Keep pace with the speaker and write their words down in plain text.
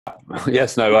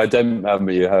Yes, no, I don't.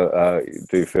 You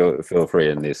do feel free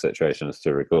in these situations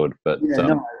to record, but Yeah,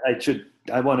 no, I should.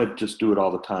 I want to just do it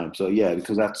all the time. So yeah,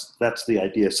 because that's the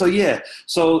idea. So yeah,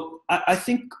 so I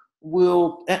think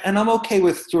and I'm okay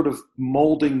with sort of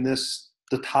molding the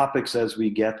topics as we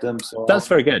get them. So that's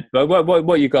very good. But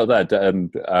what you got there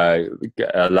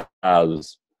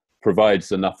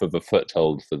provides enough of a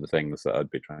foothold for the things that I'd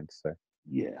be trying to say.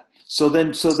 Yeah. So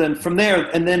then from there,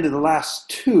 and then the last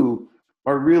two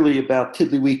are really about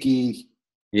Tiddlywiki.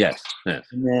 Yes, yes.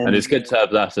 And it's good to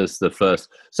have that as the first.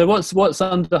 So what's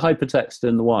under hypertext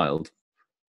in the wild?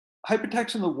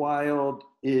 Hypertext in the wild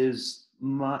is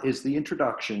the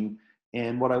introduction,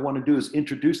 and what I want to do is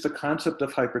introduce the concept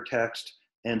of hypertext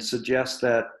and suggest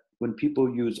that when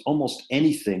people use almost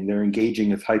anything, they're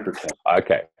engaging with hypertext.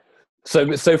 Okay.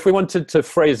 So if we wanted to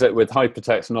phrase it with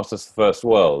hypertext not as the first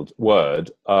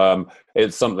word,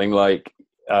 it's something like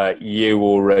you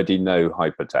already know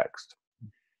hypertext.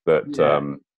 But yeah.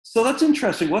 So that's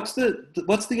interesting. What's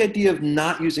the idea of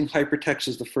not using hypertext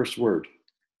as the first word?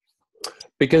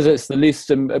 Because it's the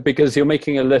least. Because you're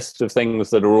making a list of things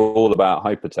that are all about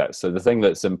hypertext. So the thing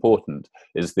that's important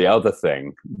is the other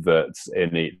thing that's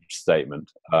in each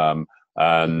statement.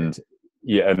 And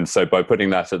so by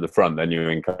putting that at the front, then you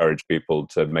encourage people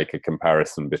to make a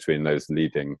comparison between those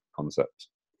leading concepts.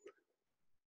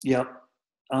 Yep.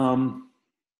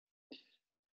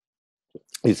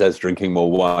 He says, drinking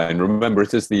more wine. Remember,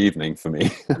 it is the evening for me.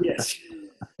 Yes.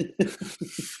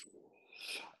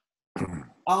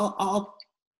 I'll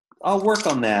work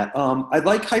on that. I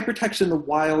like hypertext in the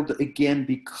wild again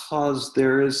because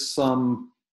there is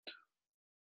some.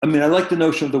 I mean, I like the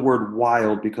notion of the word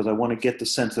wild because I want to get the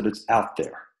sense that it's out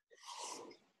there.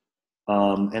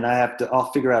 And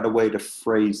I'll figure out a way to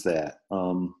phrase that.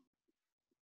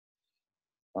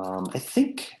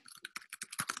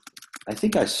 I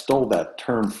think I stole that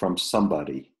term from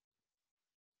somebody.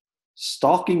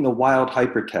 Stalking the wild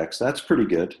hypertext. That's pretty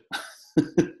good.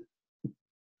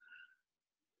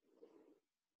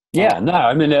 Yeah, no,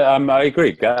 I mean, I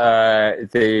agree.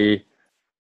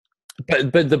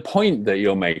 But the point that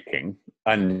you're making,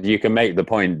 and you can make the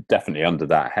point definitely under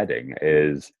that heading,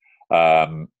 is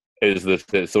that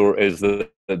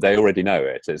they already know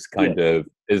it. It's kind of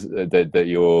that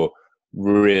you're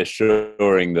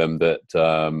reassuring them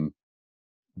that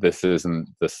this isn't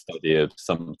the study of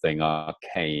something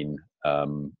arcane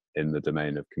in the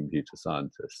domain of computer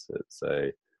scientists. It's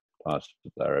a part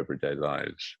of their everyday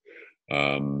lives.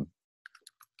 And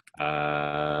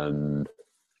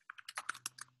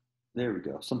there we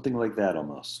go. Something like that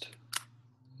almost.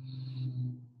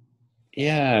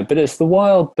 Yeah, but it's the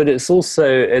wild, but it's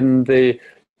also in the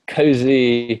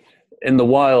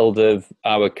wild of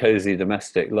our cozy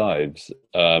domestic lives,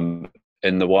 in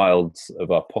the wilds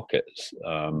of our pockets.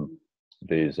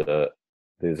 These are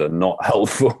not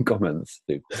helpful comments,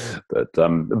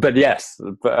 but yes,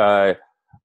 so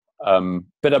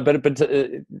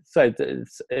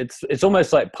it's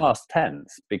almost like past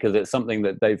tense because it's something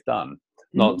that they've done,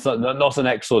 not an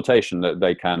exhortation that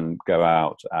they can go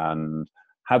out and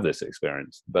have this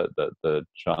experience, but that the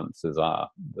chances are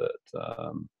that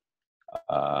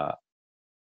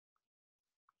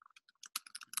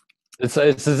it's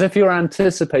as if you're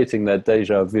anticipating their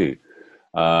deja vu,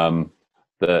 that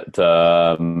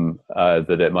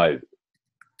it might.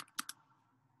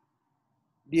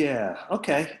 Yeah.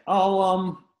 Okay.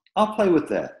 I'll play with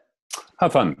that.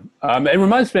 Have fun. It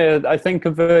reminds me, I think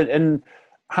of it in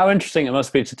how interesting it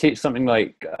must be to teach something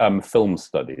like film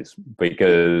studies,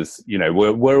 because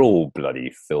we're all bloody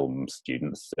film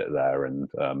students, sit there and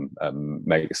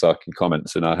make sarky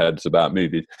comments in our heads about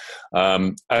movies,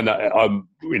 and I'm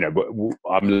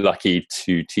lucky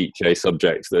to teach a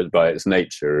subject that by its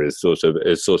nature is sort of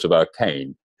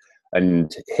arcane.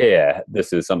 And here,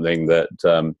 this is something that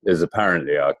is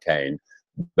apparently arcane,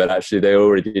 but actually they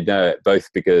already know it,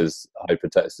 both because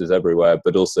hypertext is everywhere,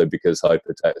 but also because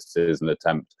hypertext is an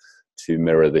attempt to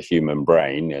mirror the human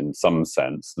brain in some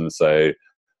sense. And so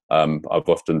I've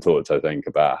often talked, I think,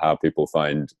 about how people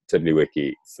find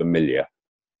Tiddlywiki familiar.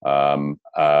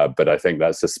 But I think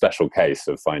that's a special case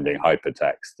of finding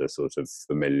hypertext a sort of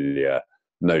familiar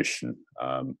notion.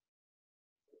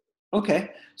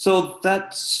 Okay, so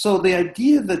the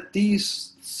idea that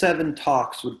these 7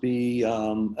 talks would be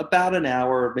about an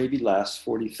hour, maybe less,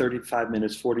 35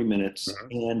 minutes, 40 minutes.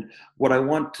 Mm-hmm. And what I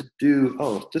want to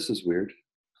do, this is weird.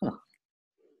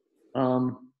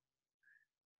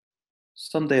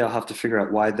 Someday I'll have to figure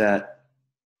out why that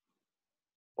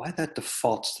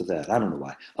defaults to that. I don't know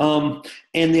why.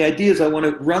 And the idea is I want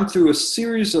to run through a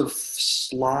series of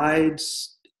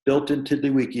slides built in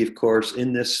Tiddlywiki, of course,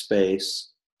 in this space.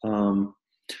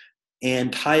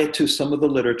 and tie it to some of the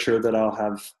literature that I'll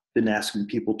have been asking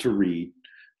people to read.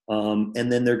 And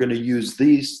then they're going to use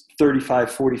these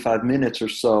 35, 45 minutes or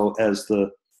so as the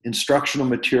instructional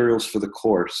materials for the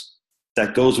course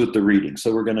that goes with the reading.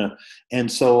 So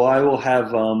and so I will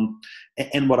have,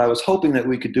 and what I was hoping that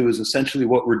we could do is essentially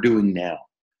what we're doing now,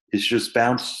 is just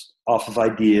bounce off of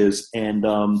ideas. And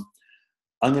I'm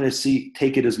going to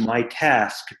take it as my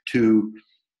task to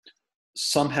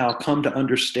somehow come to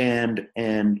understand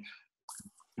and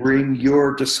bring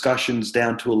your discussions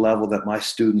down to a level that my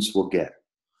students will get.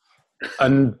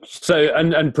 And so,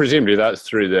 and presumably that's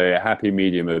through the happy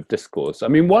medium of discourse. I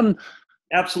mean,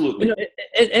 absolutely, you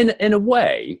know, in a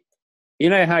way,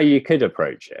 you know how you could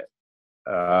approach it.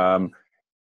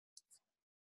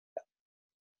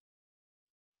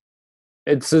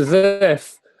 It's as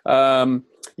if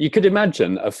you could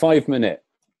imagine a 5-minute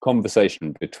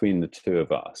conversation between the two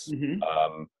of us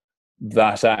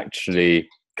that actually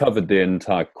covered the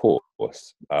entire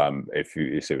course, if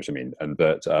you see what I mean, and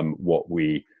that what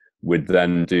we would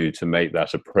then do to make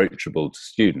that approachable to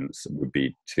students would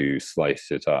be to slice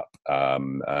it up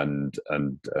and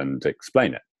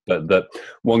explain it. But that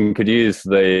one could use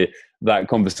that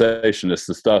conversation as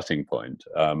the starting point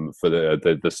for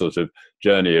the sort of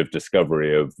journey of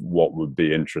discovery of what would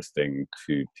be interesting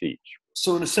to teach.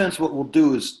 So in a sense, what we'll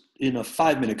do is, in a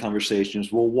 5-minute conversation,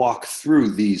 we'll walk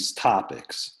through these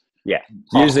topics. Yeah,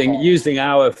 using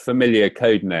our familiar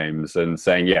code names and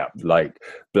saying, yeah, like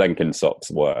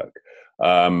Blenkinsop's work.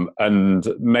 And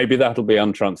maybe that'll be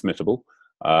untransmittable.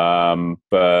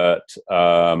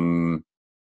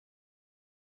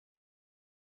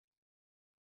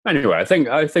 Anyway, I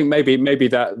think maybe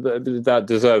that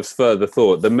deserves further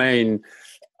thought. The main,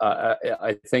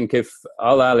 I think, if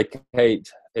I'll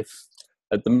allocate, if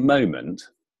at the moment,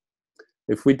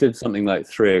 if we did something like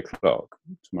 3:00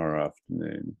 tomorrow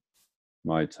afternoon,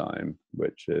 my time,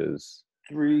 which is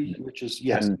 10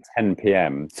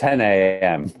 p.m., 10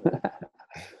 a.m.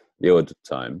 your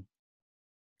time.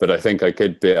 But I think I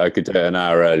could do it an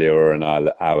hour earlier or an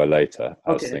hour later.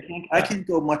 Okay, I can't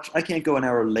go an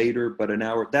hour later, but an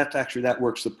hour. That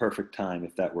works the perfect time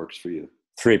if that works for you.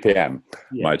 3 p.m.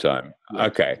 my time. Yeah.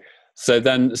 Okay, so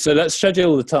let's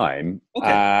schedule the time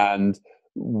and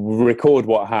record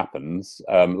what happens,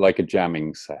 like a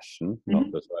jamming session.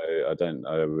 Not that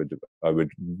I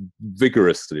would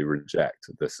vigorously reject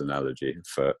this analogy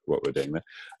for what we're doing there,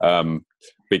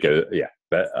 because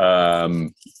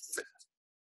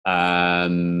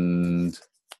and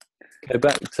go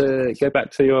back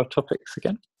to your topics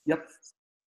again. Yep.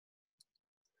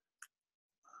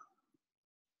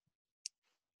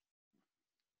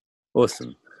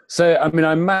 Awesome. So, I mean,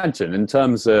 I imagine in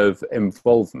terms of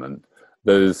involvement,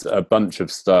 there's a bunch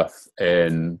of stuff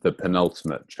in the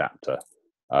penultimate chapter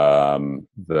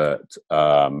that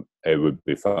it would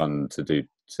be fun to do.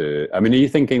 I mean, are you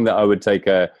thinking that I would take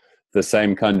the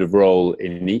same kind of role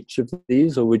in each of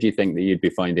these, or would you think that you'd be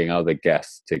finding other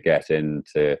guests to get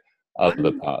into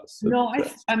other parts? No,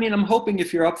 I mean, I'm hoping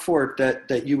if you're up for it,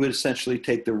 that you would essentially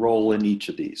take the role in each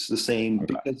of these, the same,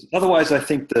 because otherwise I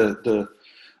think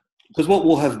because what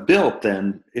we'll have built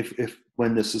then, if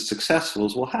when this is successful,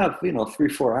 is we'll have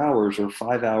 3-4 hours or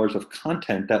 5 hours of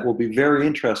content that will be very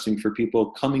interesting for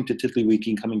people coming to Tiddlywiki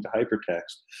and coming to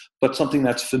Hypertext, but something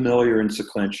that's familiar and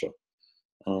sequential.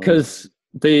 Because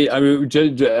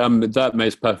that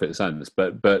makes perfect sense.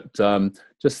 But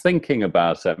just thinking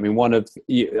about it, I mean,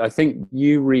 I think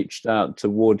you reached out to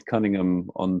Ward Cunningham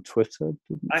on Twitter.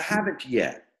 I haven't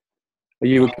yet. Are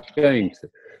you going to?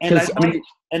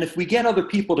 And if we get other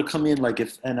people to come in,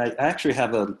 and I actually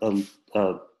have a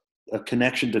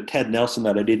connection to Ted Nelson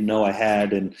that I didn't know I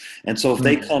had, and so if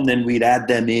they come, then we'd add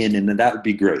them in, and then that would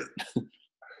be great.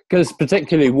 Because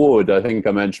particularly Ward, I think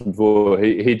I mentioned before,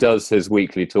 he does his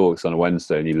weekly talks on a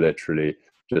Wednesday, and you literally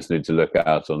just need to look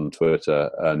out on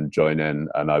Twitter and join in.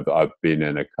 And I've been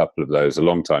in a couple of those a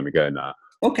long time ago now.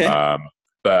 Okay.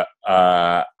 But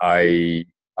I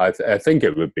think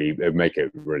it would make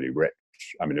it really rich.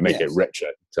 I mean, to make it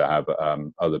richer to have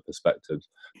other perspectives.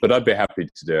 But I'd be happy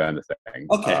to do anything.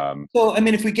 Okay. So, I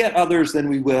mean, if we get others, then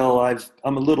we will.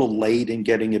 I'm a little late in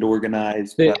getting it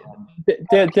organized. The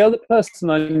other person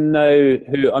I know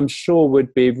who I'm sure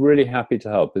would be really happy to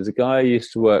help is a guy I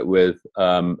used to work with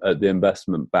at the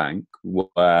investment bank,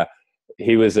 where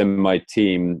he was in my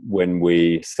team when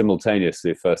we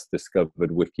simultaneously first discovered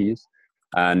wikis.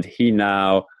 And he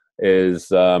now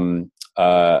is...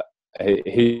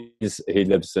 he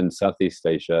lives in Southeast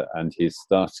Asia, and he's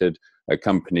started a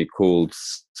company called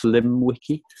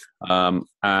SlimWiki,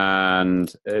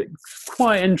 and it's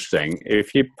quite interesting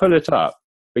if you pull it up,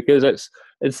 because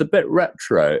it's a bit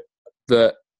retro,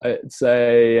 that It's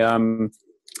a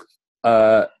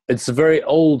very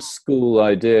old school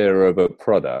idea of a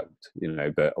product,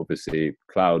 but obviously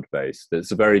cloud based.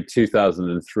 It's a very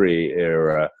 2003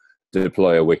 era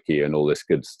deploy a wiki and all this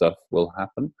good stuff will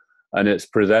happen. And it's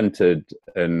presented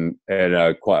in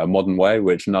quite a modern way,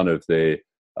 which none of the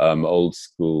old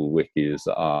school wikis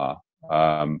are.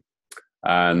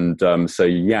 So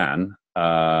Jan,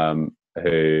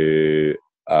 the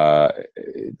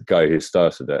guy who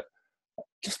started it,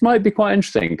 just might be quite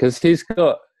interesting because he's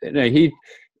got,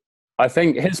 I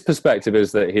think his perspective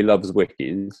is that he loves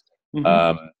wikis.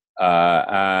 Mm-hmm.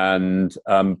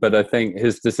 But I think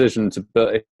his decision to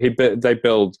build, they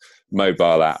build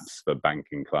mobile apps for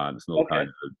banking clients and all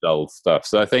kinds of dull stuff.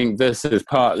 So I think this is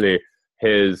partly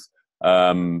his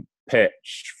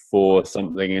pitch for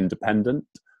something independent.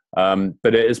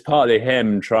 But it is partly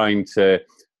him trying to,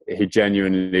 he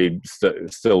genuinely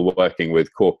still working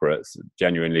with corporates,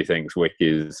 genuinely thinks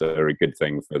wikis are a good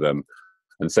thing for them.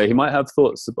 And so he might have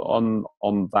thoughts on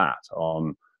that,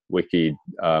 on wiki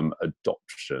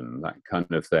adoption, that kind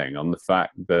of thing, on the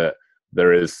fact that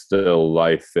there is still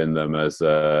life in them as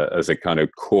a kind of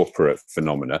corporate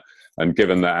phenomena. And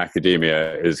given that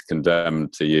academia is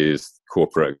condemned to use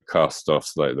corporate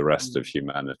cast-offs like the rest of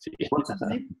humanity. What's his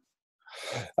name?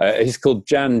 He's called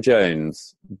Jan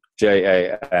Jones,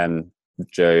 Jan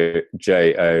Jones.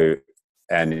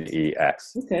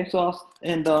 Okay, so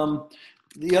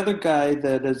the other guy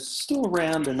that is still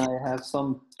around, and I have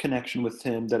some connection with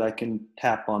him that I can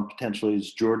tap on potentially,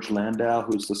 is George Landau,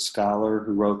 who's the scholar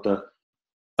who wrote the.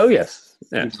 Oh yes,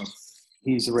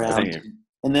 he's around.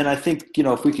 And then I think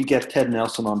if we could get Ted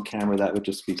Nelson on camera, that would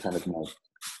just be kind of nice.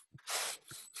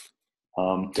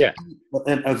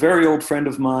 And a very old friend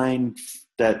of mine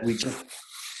that we just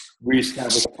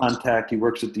reestablished contact. He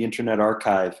works at the Internet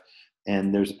Archive,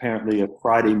 and there's apparently a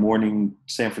Friday morning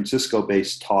San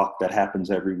Francisco-based talk that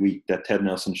happens every week that Ted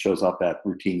Nelson shows up at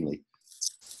routinely.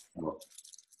 So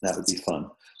that would be fun.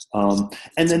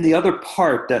 And then the other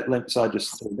part that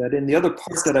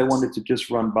I wanted to just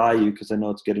run by you, because I know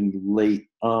it's getting late,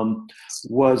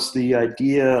 was the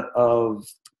idea of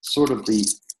sort of the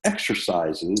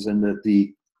exercises and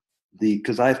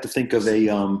because I have to think of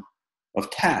of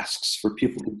tasks for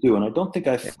people to do, and I don't think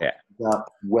I've figured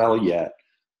out well yet,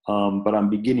 but I'm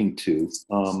beginning to.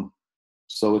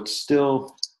 So it's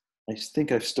still, I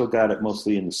think I've still got it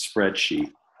mostly in the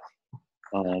spreadsheet.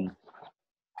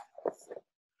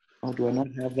 Do I not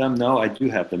have them? No, I do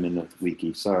have them in the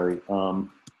wiki. Sorry.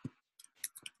 Come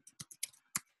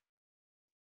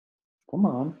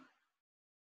on.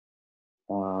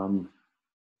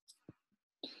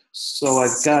 So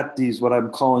I've got these, what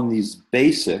I'm calling these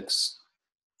basics.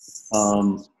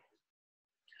 And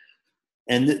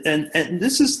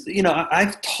this is,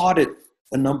 I've taught it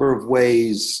a number of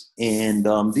ways, and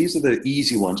these are the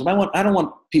easy ones. And I don't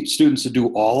want students to do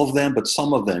all of them, but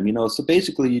some of them, so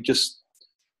basically you just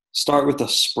start with a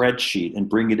spreadsheet and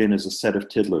bring it in as a set of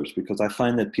tiddlers, because I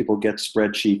find that people get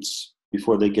spreadsheets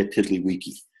before they get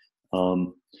TiddlyWiki.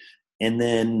 And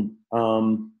then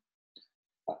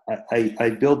I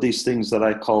build these things that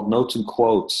I call notes and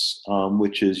quotes,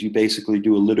 which is you basically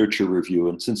do a literature review.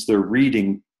 And since they're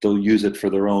reading, they'll use it for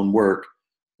their own work.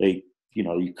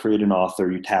 You create an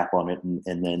author, you tap on it,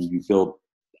 and then you build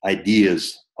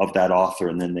ideas of that author,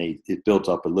 and then it builds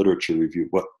up a literature review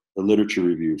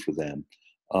for them.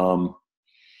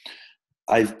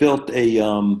 I've built a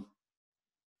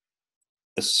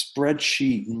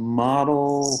spreadsheet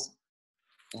model,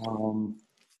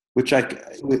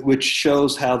 which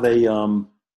shows how they.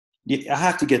 I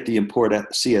have to get the import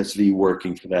CSV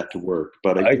working for that to work,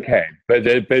 but but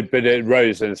it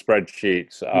rows in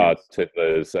spreadsheets are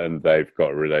tiddlers, and they've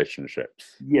got relationships.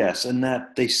 Yes, and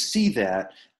that they see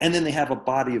that, and then they have a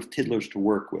body of tiddlers to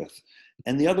work with.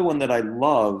 And the other one that I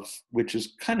love, which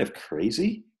is kind of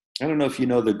crazy, I don't know if you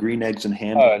know the green eggs and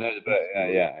ham. Oh, no, but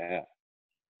yeah.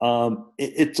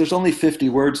 There's only 50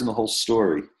 words in the whole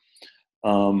story,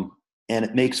 and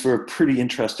it makes for a pretty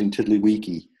interesting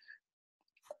TiddlyWiki,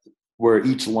 where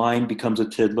each line becomes a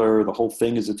tiddler, the whole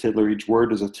thing is a tiddler, each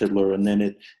word is a tiddler, and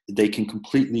then they can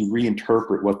completely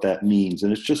reinterpret what that means.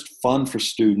 And it's just fun for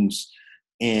students,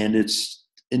 and it's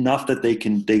enough that they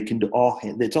can do all.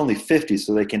 It's only 50,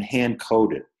 so they can hand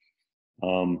code it.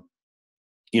 So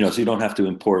you don't have to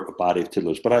import a body of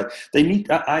tiddlers. But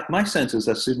my sense is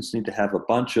that students need to have a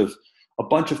bunch of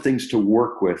things to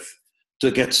work with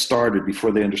to get started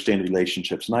before they understand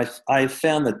relationships. And I've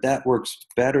found that works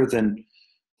better than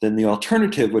the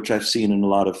alternative, which I've seen in a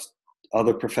lot of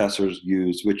other professors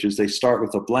use, which is they start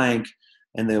with a blank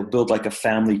and they'll build like a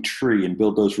family tree and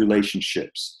build those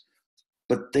relationships.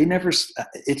 but they never,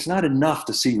 it's not enough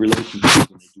to see relationships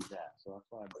when they do that. So that's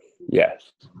why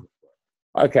Yes.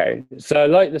 Okay. So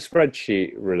like the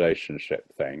spreadsheet relationship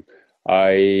thing,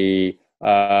 I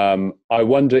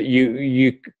wonder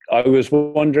I was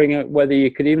wondering whether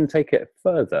you could even take it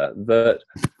further, that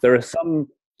there are some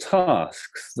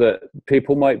tasks that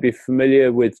people might be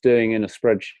familiar with doing in a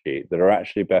spreadsheet that are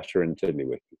actually better in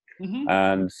Tiddlywiki. Mm-hmm.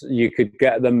 And you could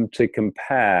get them to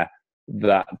compare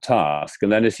that task,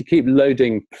 and then as you keep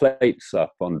loading plates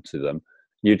up onto them,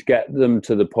 you'd get them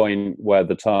to the point where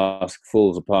the task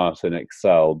falls apart in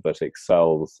Excel but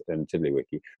excels in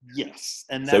Tiddlywiki. Yes,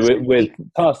 and So that's with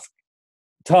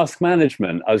task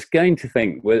management, I was going to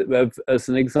think as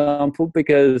an example,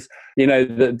 because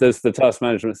there's the task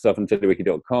management stuff on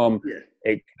tiddlywiki.com. yeah.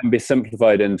 It can be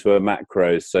simplified into a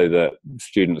macro so that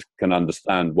students can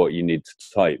understand what you need to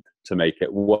type to make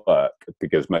it work,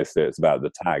 because mostly it's about the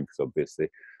tags, obviously.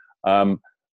 And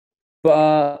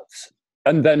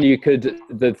then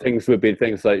the things would be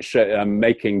things like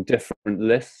making different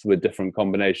lists with different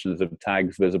combinations of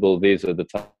tags visible. These are the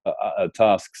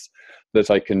tasks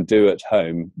that I can do at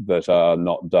home that are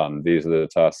not done. These are the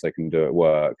tasks I can do at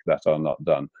work that are not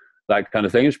done. That kind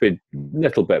of thing. It should be a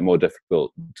little bit more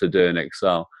difficult to do in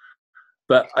Excel.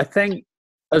 But I think,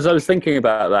 as I was thinking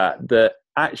about that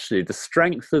actually the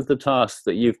strength of the tasks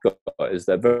that you've got is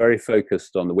they're very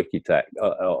focused on the Wikitext,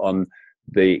 on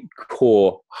the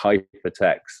core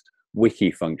hypertext wiki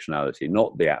functionality,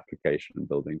 not the application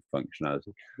building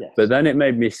functionality. Yes. But then it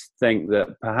made me think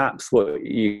that perhaps what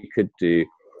you could do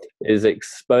is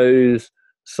expose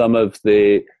some of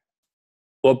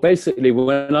basically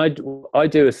when I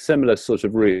do a similar sort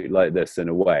of route like this in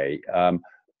a way,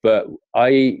 but I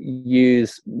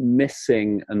use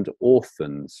missing and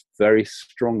orphans very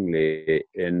strongly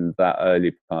in that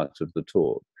early part of the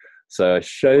talk. So I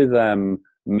show them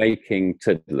making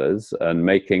tiddlers and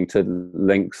making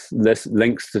links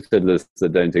to tiddlers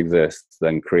that don't exist,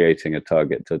 then creating a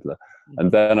target tiddler.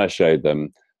 And then I showed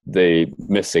them the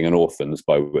missing and orphans,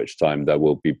 by which time there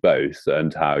will be both,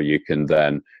 and how you can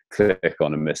then click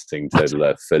on a missing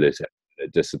tiddler, fill it in,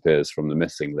 it disappears from the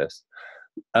missing list.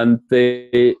 And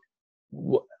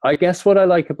I guess what I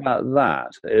like about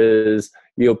that is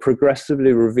you're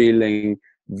progressively revealing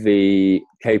the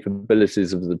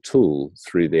capabilities of the tool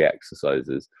through the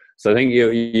exercises. So I think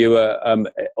you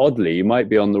oddly, you might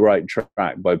be on the right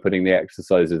track by putting the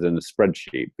exercises in a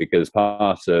spreadsheet, because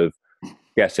part of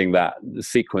getting that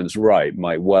sequence right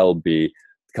might well be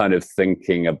kind of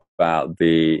thinking about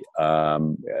the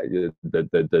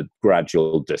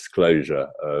gradual disclosure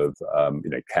of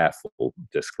careful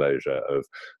disclosure of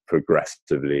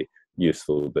progressively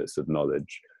useful bits of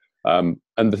knowledge. And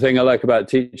the thing I like about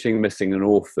teaching missing and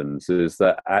orphans is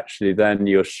that actually then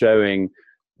you're showing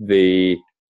the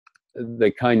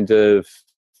kind of,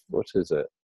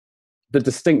 the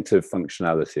distinctive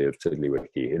functionality of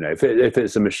Tiddlywiki. If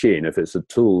it's a machine, if it's a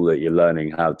tool that you're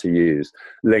learning how to use,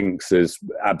 links is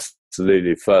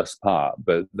absolutely first part,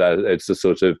 but it's a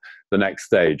sort of the next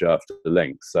stage after the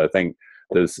links. So I think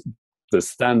there's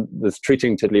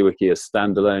treating Tiddlywiki as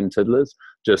standalone tiddlers.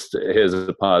 Just here's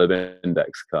a pile of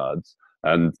index cards,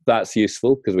 and that's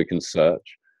useful because we can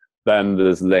search. Then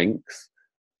there's links.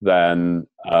 Then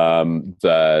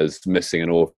there's missing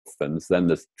and orphans. Then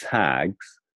there's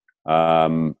tags.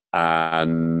 And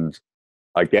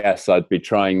I guess I'd be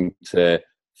trying to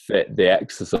fit the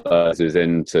exercises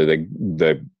into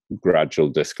the gradual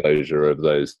disclosure of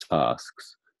those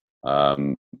tasks.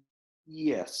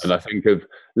 Yes. And I think of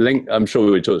I'm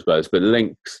sure we talked about this, but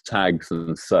links, tags,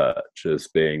 and search as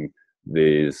being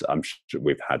these, I'm sure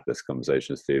we've had this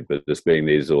conversation, Steve, but as being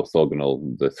these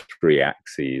orthogonal, the three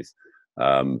axes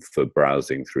for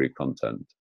browsing through content.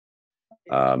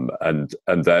 And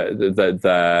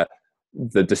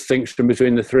the distinction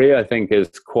between the three, I think, is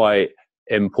quite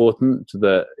important,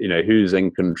 that, who's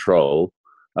in control.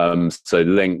 So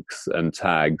links and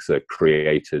tags are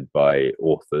created by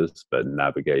authors, but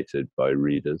navigated by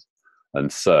readers.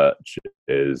 And search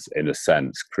is, in a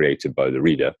sense, created by the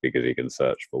reader, because you can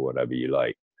search for whatever you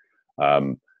like.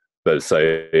 And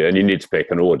you need to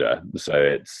pick an order. So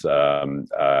it's, and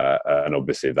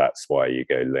obviously that's why you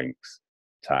go links,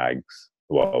 tags,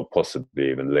 well, possibly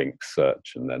even links,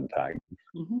 search, and then tag.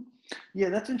 Mm-hmm. Yeah,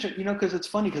 that's interesting. Because it's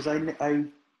funny, because I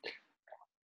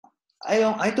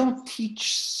don't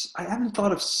teach. I haven't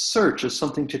thought of search as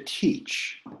something to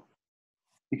teach,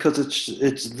 because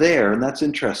it's there, and that's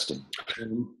interesting.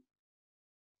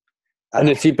 And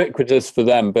it's ubiquitous for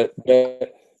them, but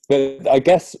I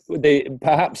guess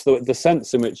perhaps the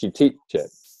sense in which you teach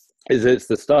it is it's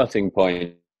the starting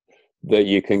point that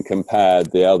you can compare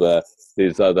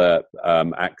these other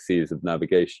axes of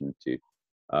navigation to,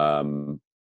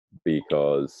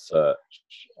 because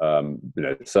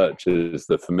search is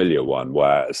the familiar one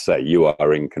where, say, you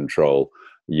are in control.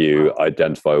 You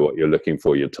identify what you're looking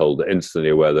for. You're told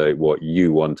instantly whether what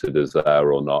you wanted is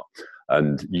there or not.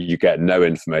 And you get no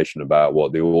information about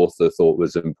what the author thought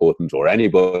was important or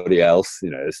anybody else.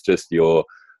 It's just your,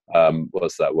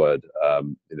 what's that word?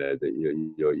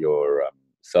 Your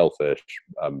selfish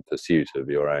pursuit of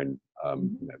your own,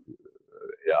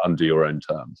 under your own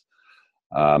terms.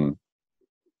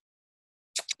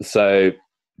 So,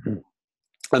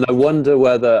 and I wonder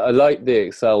whether, I like the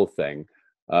Excel thing,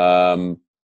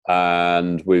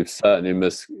 and we've certainly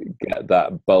must get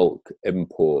that bulk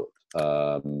import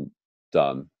done.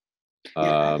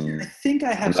 I think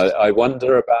I have. I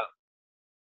wonder about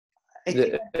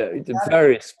the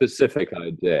very specific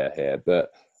idea here, but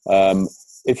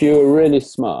if you're really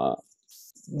smart,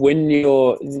 when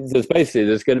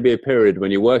there's going to be a period when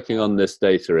you're working on this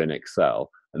data in Excel,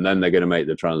 and then they're going to make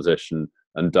the transition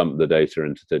and dump the data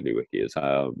into TiddlyWiki is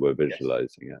how we're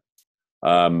visualizing it.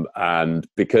 And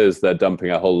because they're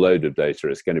dumping a whole load of data,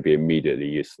 it's going to be immediately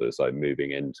useless, like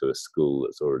moving into a school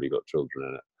that's already got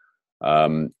children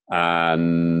in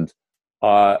it.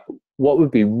 What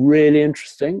would be really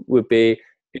interesting would be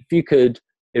if you could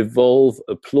evolve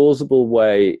a plausible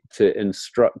way to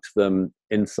instruct them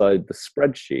inside the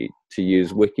spreadsheet to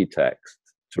use wiki text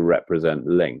to represent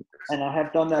links. And I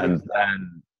have done that. And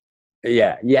then,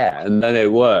 and then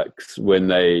it works when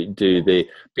they do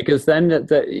because then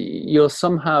you're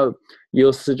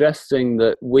suggesting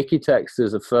that wiki text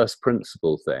is a first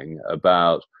principle thing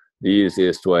about the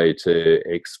easiest way to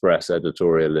express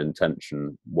editorial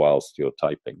intention whilst you're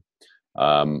typing.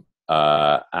 And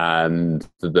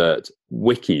that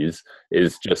wikis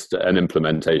is just an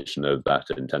implementation of that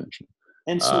intention.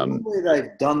 And so the way that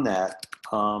I've done that,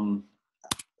 I'm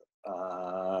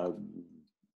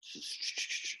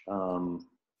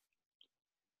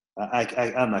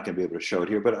not going to be able to show it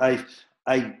here, but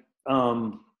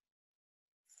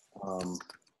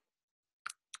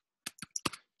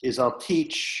I'll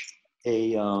teach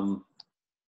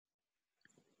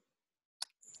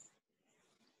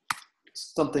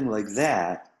something like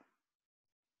that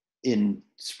in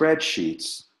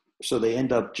spreadsheets, so they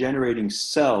end up generating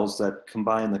cells that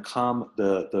combine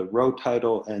the row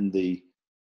title and the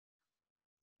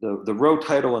row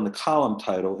title and the column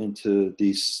title into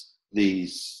these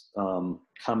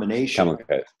combinations.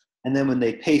 And then when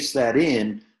they paste that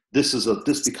in, this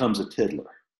becomes a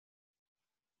tiddler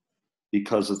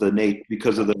because of the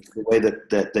way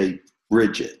that they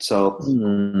bridge it. So,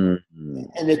 and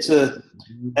it's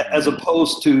as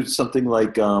opposed to something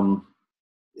like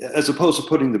as opposed to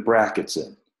putting the brackets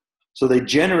in. So they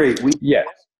generate with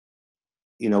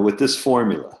this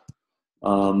formula,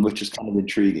 which is kind of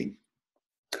intriguing.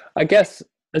 I guess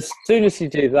as soon as you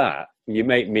do that, you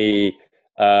make me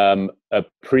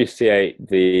appreciate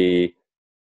the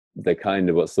kind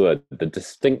of, the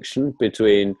distinction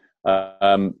between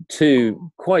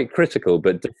two quite critical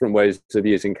but different ways of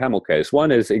using camel case.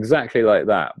 One is exactly like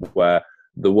that, where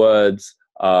the words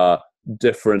are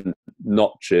different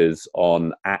notches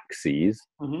on axes,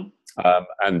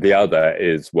 and the other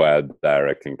is where they're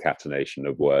a concatenation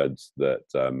of words that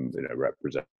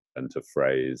represent a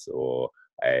phrase or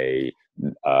a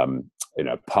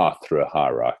path through a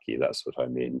hierarchy. That's what I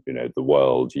mean. The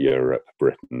world, Europe,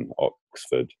 Britain,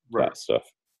 Oxford, that stuff.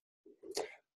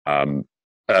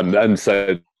 And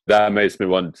so that makes me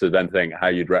want to then think how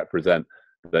you'd represent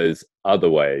those other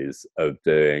ways of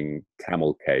doing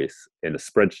camel case in a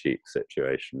spreadsheet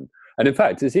situation. And in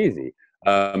fact, it's easy.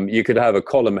 You could have a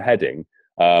column heading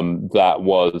that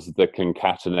was the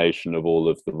concatenation of all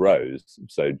of the rows.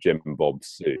 So Jim, Bob,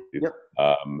 Sue,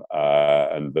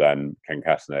 and then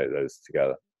concatenate those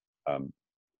together.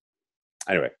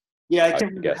 Anyway. Yeah, I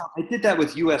can't remember how I did that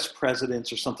with U.S.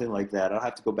 presidents or something like that. I'll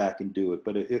have to go back and do it,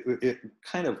 but it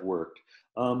kind of worked.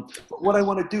 What I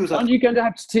want to do is... Aren't you going to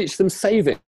have to teach them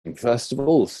saving, first of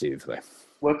all, Steve?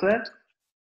 What's that?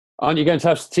 Aren't you going to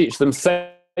have to teach them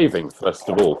saving, first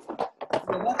of all?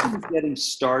 Well, that one is getting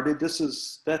started.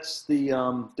 That's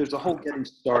the, there's a whole getting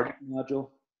started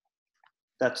module.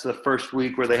 That's the first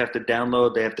week where they have to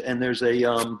download, and there's a,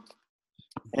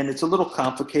 and it's a little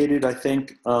complicated, I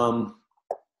think.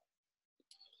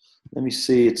 Let me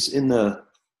see, it's in the,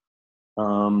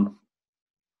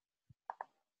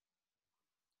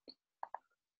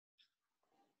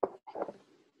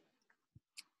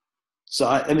 so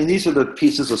I mean, these are the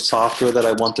pieces of software that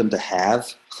I want them to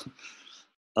have.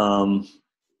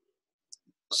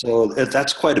 So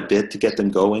that's quite a bit to get them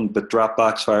going. But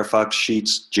Dropbox, Firefox,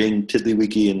 Sheets, Jing,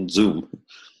 TiddlyWiki, and Zoom.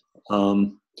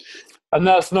 And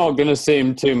that's not going to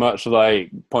seem too much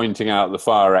like pointing out the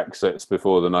fire exits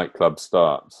before the nightclub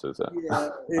starts, is it? Yeah,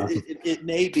 it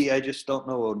may be. I just don't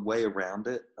know a way around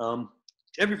it.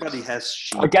 Everybody has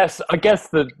Sheets. I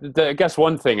guess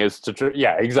one thing is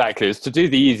is to do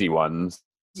the easy ones,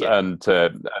 and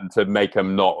to make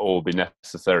them not all be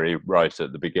necessary right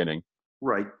at the beginning.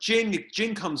 Right.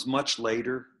 Jing comes much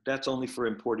later. That's only for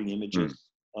importing images.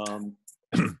 And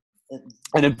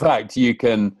in fact, you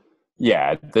can,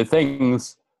 the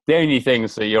only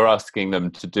things that you're asking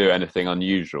them to do anything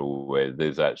unusual with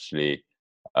is actually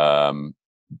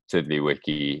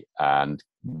TiddlyWiki and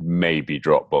maybe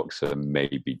Dropbox and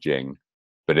maybe Jing.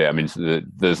 But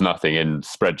there's nothing in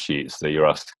spreadsheets that you're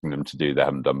asking them to do they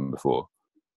haven't done before.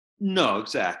 No,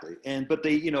 exactly. But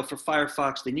they, for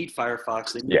Firefox, they need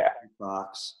Firefox. They need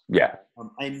Firefox. Yeah.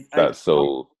 That's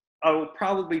all. I will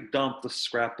probably dump the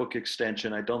scrapbook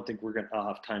extension. I don't think I'll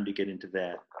have time to get into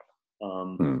that.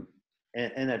 And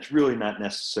that's really not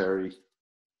necessary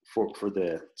for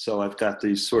that. So I've got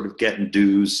these sort of get and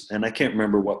do's, and I can't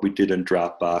remember what we did in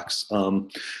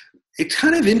Dropbox. It's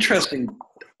kind of interesting.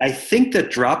 I think that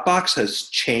Dropbox has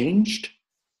changed,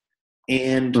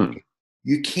 and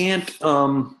you can't,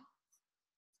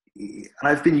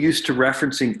 I've been used to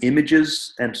referencing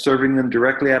images and serving them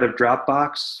directly out of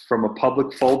Dropbox from a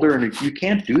public folder, and you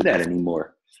can't do that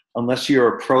anymore unless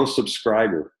you're a pro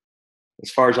subscriber, as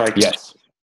far as I can.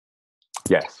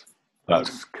 Yes,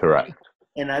 that's correct.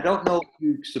 And I don't know if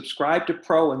you subscribe to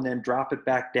pro and then drop it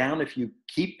back down if you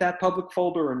keep that public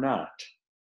folder or not.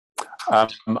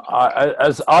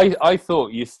 I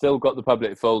thought you still got the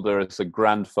public folder as a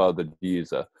grandfathered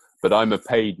user. But I'm a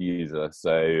paid user,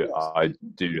 so I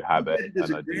do have it.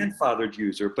 As a grandfathered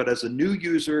user, but as a new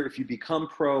user, if you become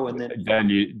pro and then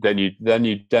you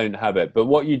don't have it. But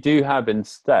what you do have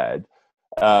instead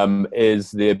is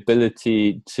the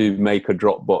ability to make a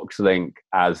Dropbox link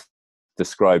as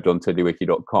described on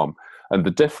tiddlywiki.com. And the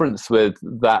difference with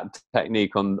that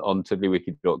technique on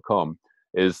tiddlywiki.com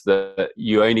is that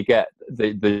you only get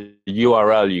the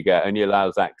URL you get only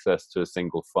allows access to a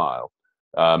single file.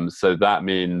 So that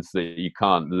means that you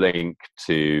can't link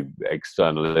to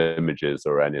external images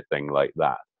or anything like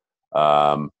that.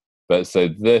 But so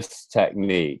this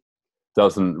technique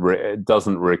doesn't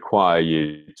require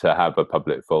you to have a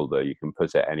public folder. You can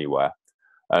put it anywhere,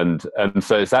 and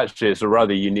so it's a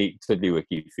rather unique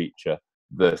TiddlyWiki feature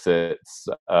that it's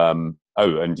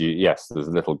there's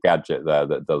a little gadget there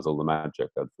that does all the magic.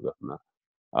 I'd forgotten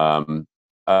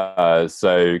that.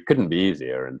 So it couldn't be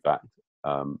easier, in fact.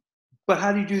 But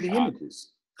how do you do the images?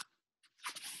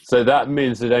 So that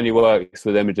means it only works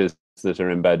with images that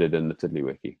are embedded in the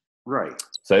TiddlyWiki. Right.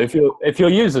 So if your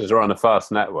users are on a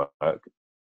fast network,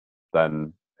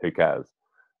 then who cares?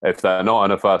 If they're not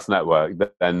on a fast network,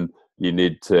 then you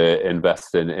need to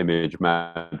invest in image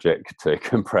magic to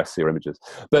compress your images.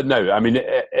 But no,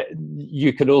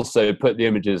 you could also put the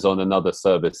images on another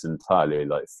service entirely,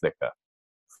 like Flickr,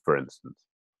 for instance.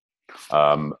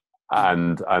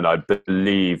 And I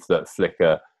believe that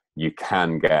Flickr, you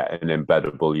can get an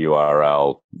embeddable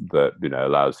URL that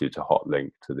allows you to hot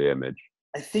link to the image.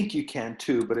 I think you can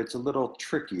too, but it's a little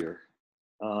trickier.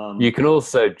 You can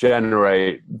also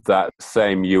generate that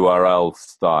same URL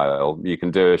style. You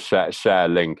can do a share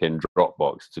link in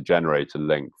Dropbox to generate a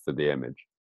link for the image.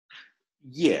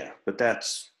 Yeah, but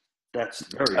that's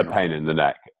very a pain in the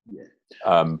neck. Yeah.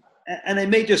 And I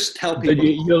may just tell people.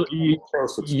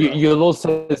 You'll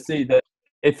also see that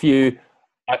if you,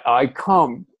 I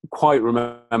can't quite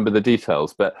remember the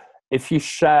details, but if you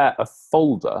share a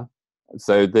folder,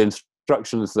 so the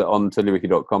instructions that on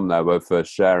tiddlywiki.com there were for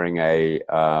sharing a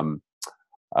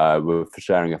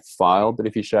file, but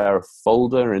if you share a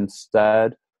folder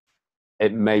instead,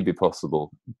 it may be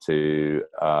possible to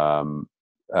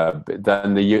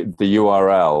then the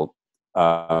URL.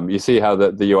 You see how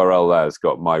the URL there has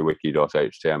got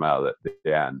mywiki.html at the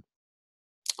end.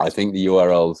 I think the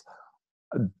URLs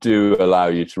do allow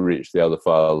you to reach the other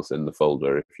files in the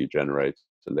folder if you generate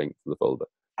a link to the folder.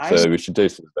 So we should do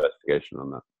some investigation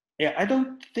on that. Yeah, I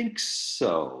don't think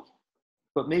so,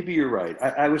 but maybe you're right.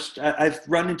 I've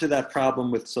run into that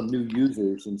problem with some new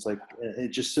users, and it's like it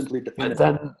just simply depends.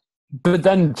 But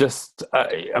then just,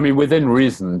 within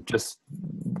reason, just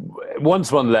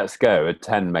once one lets go, a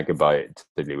 10 megabyte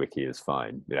TiddlyWiki is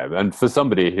fine, and for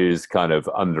somebody who's kind of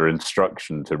under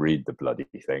instruction to read the bloody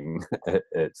thing,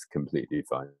 it's completely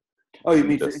fine. Oh, you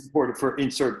mean for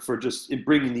insert, for just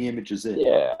bringing the images in?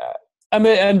 Yeah.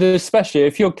 And especially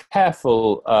if you're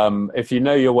careful, if you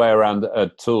know your way around a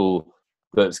tool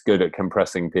that's good at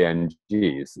compressing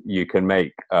PNGs, you can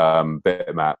make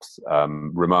bitmaps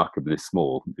remarkably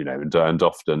small, and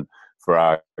often for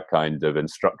our kind of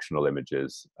instructional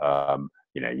images,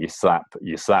 you slap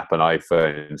an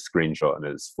iPhone screenshot and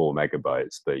it's 4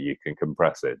 megabytes, but you can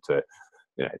compress it to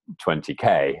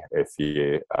 20K if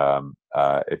you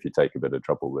take a bit of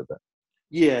trouble with it.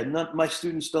 Yeah, my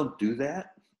students don't do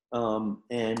that,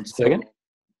 and Say again?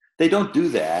 They don't do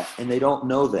that, and they don't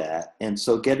know that, and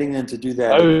so getting them to do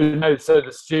that. Oh no! So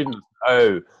the students.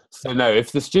 Oh, so no.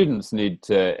 If the students need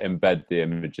to embed the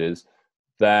images,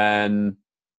 then,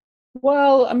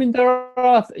 well, I mean, there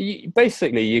are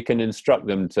basically you can instruct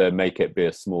them to make it be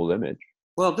a small image.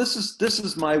 Well, this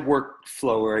is my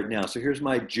workflow right now. So here's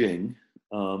my Jing,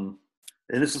 and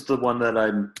this is the one that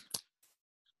I'm.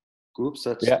 Oops,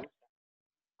 that's. Yeah.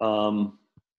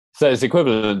 So it's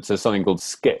equivalent to something called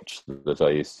Sketch that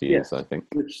I used to use, I think.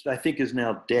 Which I think is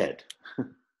now dead.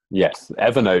 Yes,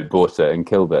 Evernote bought it and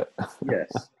killed it.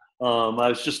 Yes. I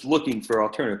was just looking for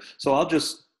alternative. So I'll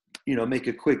just, make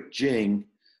a quick Jing,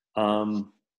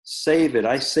 save it.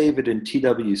 I save it in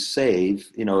TW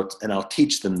save, and I'll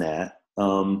teach them that.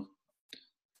 I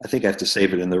think I have to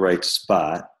save it in the right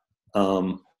spot.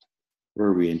 Where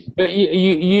are we in? But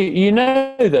you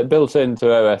know that built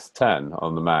into OS 10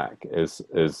 on the Mac is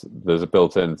there's a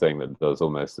built-in thing that does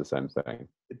almost the same thing.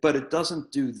 But it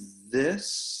doesn't do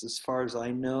this, as far as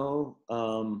I know,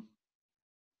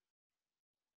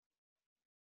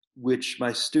 which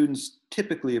my students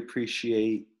typically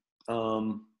appreciate.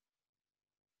 Come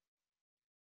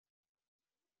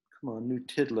on, new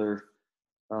tiddler.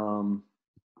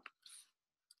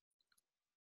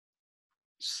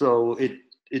 So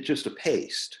it's just a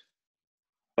paste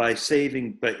by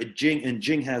saving, but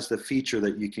Jing has the feature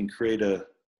that you can create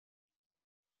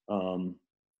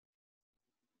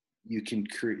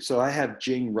so I have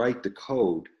Jing write the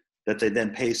code that they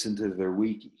then paste into their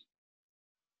wiki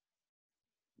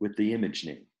with the image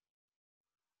name.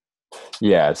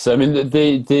 Yeah, so I mean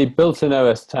the built-in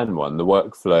OS 10 one, the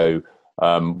workflow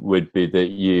would be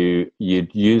that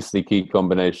you'd use the key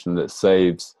combination that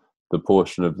saves the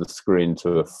portion of the screen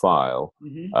to a file,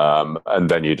 and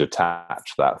then you'd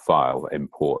attach that file,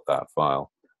 import that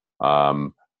file,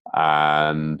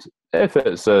 and if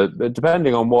it's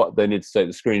depending on what they need to take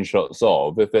the screenshots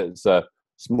of, if it's a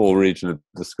small region of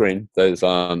the screen, those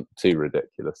aren't too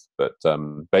ridiculous. But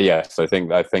yes, I think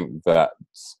that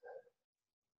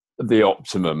the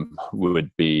optimum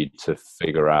would be to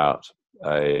figure out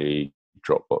a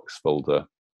Dropbox folder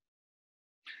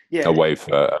away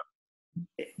for.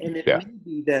 And it may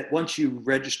be that once you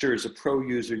register as a pro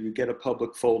user, you get a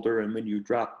public folder, and when you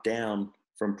drop down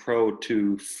from pro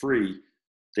to free,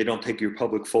 they don't take your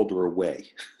public folder away.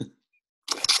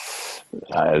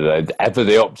 Ever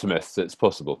the optimist, it's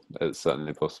possible. It's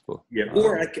certainly possible. Yeah,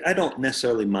 or I don't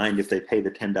necessarily mind if they pay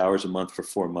the $10 a month for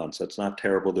 4 months. That's not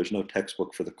terrible. There's no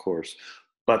textbook for the course.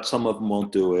 But some of them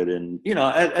won't do it, and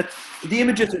the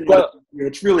images.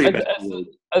 It's really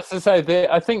as I say.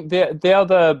 I think the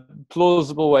other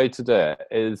plausible way to do it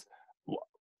is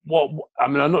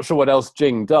I'm not sure what else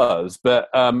Jing does, but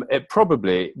it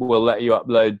probably will let you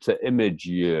upload to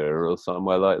Imageyear or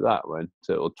somewhere like that, won't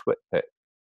it, or TwitPic.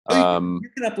 You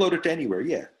can upload it to anywhere,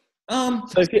 yeah.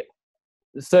 So get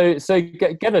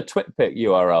a TwitPic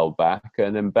URL back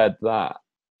and embed that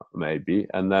maybe,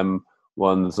 and then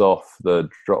one's off the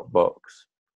Dropbox.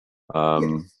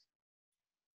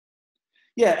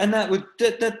 Yeah, and that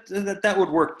would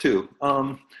work too.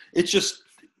 It's just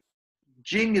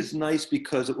Jing is nice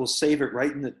because it will save it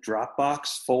right in the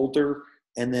Dropbox folder,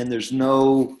 and then there's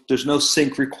no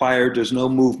sync required. There's no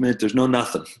movement. There's no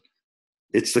nothing.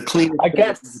 It's the clean. I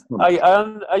guess.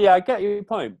 I get your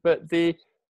point, but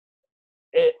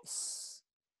it's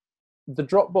the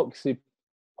Dropboxy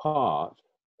part.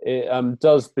 It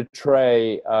does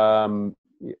betray, our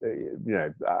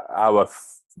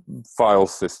file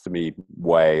system-y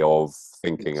way of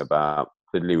thinking about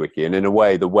FiddlyWiki, and in a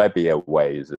way, the webbier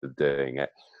ways of doing it,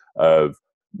 of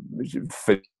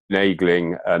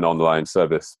finagling an online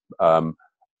service,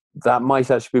 that might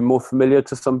actually be more familiar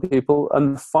to some people.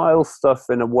 And file stuff,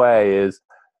 in a way, is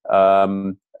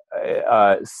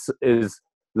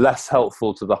less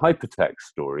helpful to the hypertext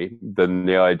story than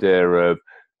the idea of,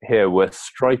 here we're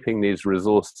striping these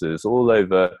resources all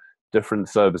over different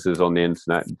services on the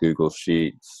internet, Google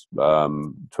Sheets,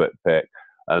 TwitPic,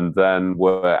 and then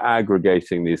we're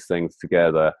aggregating these things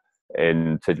together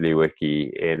in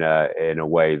TiddlyWiki in a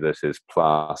way that is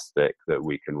plastic, that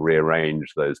we can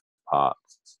rearrange those parts,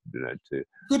 to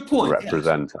good point.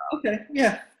 Represent. Yes. Okay,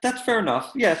 yeah, that's fair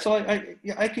enough. Yeah, so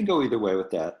I can go either way with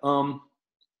that.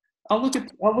 I'll look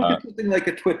at something like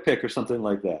a twit pic or something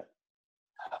like that.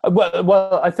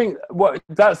 Well, I think what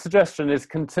that suggestion is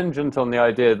contingent on the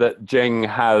idea that Jing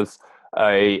has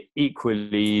a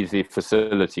equally easy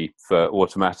facility for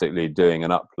automatically doing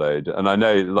an upload. And I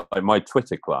know, like my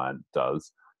Twitter client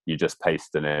does. You just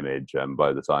paste an image, and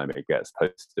by the time it gets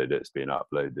posted, it's been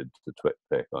uploaded to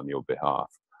TwitPic on your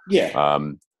behalf. Yeah.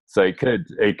 So it could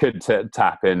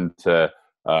tap into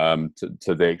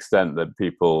to the extent that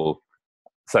people.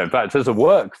 So in fact, as a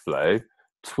workflow,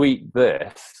 tweet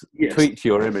this, Yes. tweet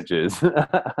your images,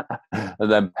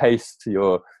 and then paste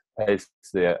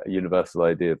the universal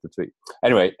ID of the tweet.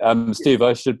 Anyway, Steve,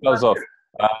 I should buzz off.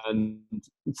 And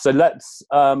so let's.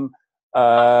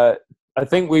 I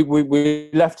think we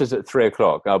left it at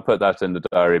 3:00. I'll put that in the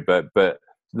diary, but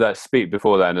let's speak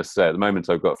before then. As I say, at the moment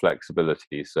I've got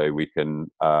flexibility, so we can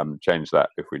change that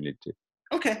if we need to.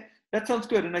 Okay, that sounds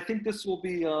good. And I think this will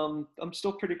be. I'm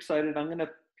still pretty excited. I'm going to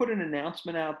put an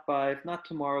announcement out by, if not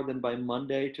tomorrow, then by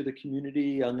Monday to the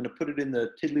community. I'm going to put it in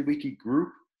the TiddlyWiki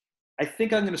group. I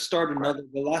think I'm going to start another.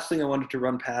 The last thing I wanted to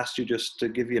run past you, just to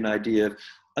give you an idea,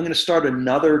 I'm going to start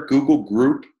another Google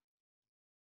group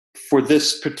for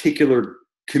this particular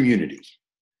community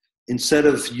instead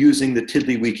of using the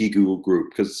TiddlyWiki Google group,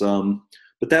 because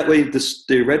but that way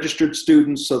the registered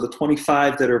students, so the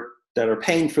 25 that are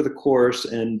paying for the course,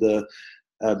 and the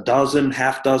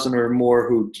half dozen or more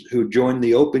who join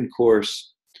the open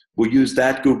course will use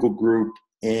that Google group,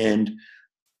 and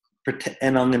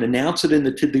I'm going to announce it in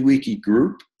the TiddlyWiki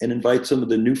group and invite some of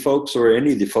the new folks or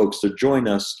any of the folks to join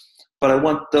us. But I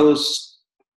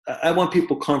want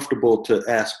people comfortable to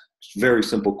ask very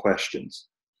simple questions,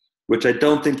 which I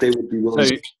don't think they would be willing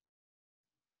to.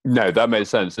 No, that makes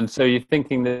sense. And so you're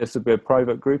thinking this would be a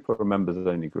private group or a members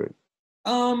only group?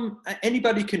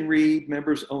 Anybody can read,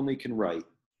 members only can write.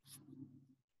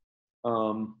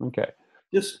 Okay.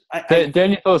 The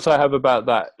only thoughts I have about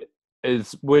that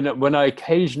is when I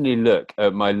occasionally look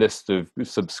at my list of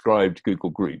subscribed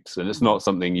Google groups, and it's not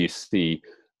something you see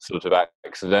sort of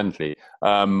accidentally,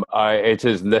 it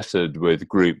is littered with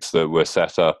groups that were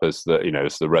set up as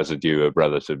as the residue of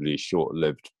relatively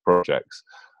short-lived projects,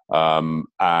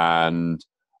 and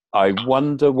I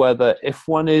wonder whether, if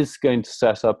one is going to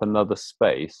set up another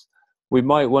space, we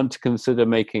might want to consider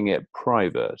making it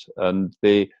private. And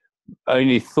the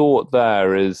only thought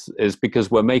there is because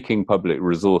we're making public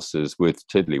resources with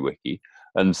TiddlyWiki,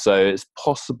 and so it's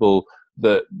possible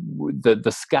that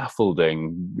the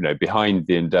scaffolding, behind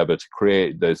the endeavor to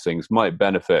create those things might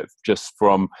benefit just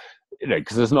from,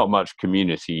 because there's not much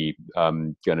community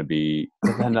going to be.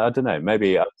 And I don't know.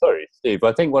 Maybe I'm sorry, Steve.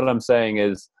 I think what I'm saying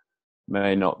is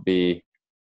may not even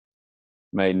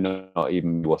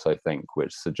be what I think,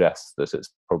 which suggests that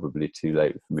it's probably too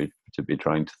late for me to be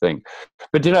trying to think.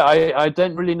 But I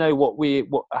don't really know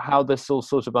how this all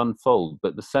sort of unfolds,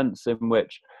 but the sense in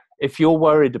which, if you're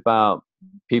worried about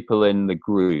people in the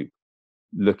group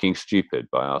looking stupid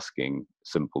by asking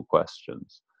simple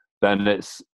questions, then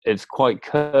it's quite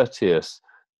courteous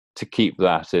to keep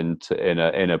that in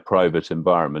a private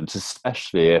environment,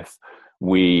 especially if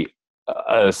we,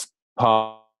 as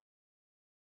part.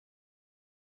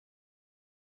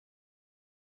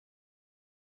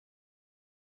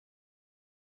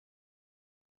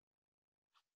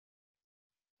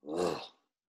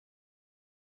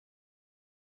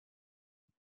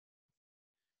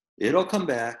 It'll come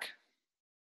back.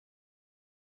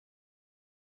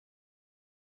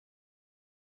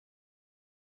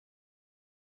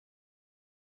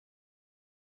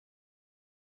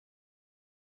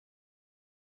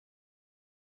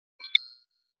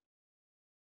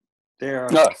 There.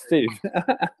 Oh, Steve. Yeah.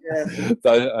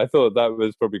 I thought that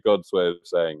was probably God's way of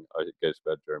saying I should go to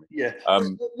bed, Jeremy. Yeah.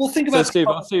 We'll think about. So, Steve,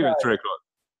 I'll see you at 3:00.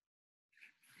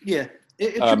 Yeah.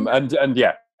 And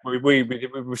yeah,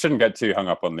 we shouldn't get too hung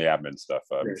up on the admin stuff.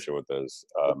 I'm sure there's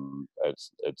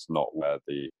it's not where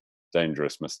the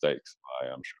dangerous mistakes lie,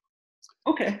 I'm sure.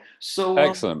 Okay. So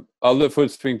excellent. I'll look forward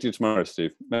to speaking to you tomorrow,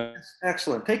 Steve.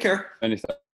 Excellent. Take care. Many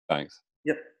thanks.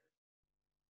 Yep.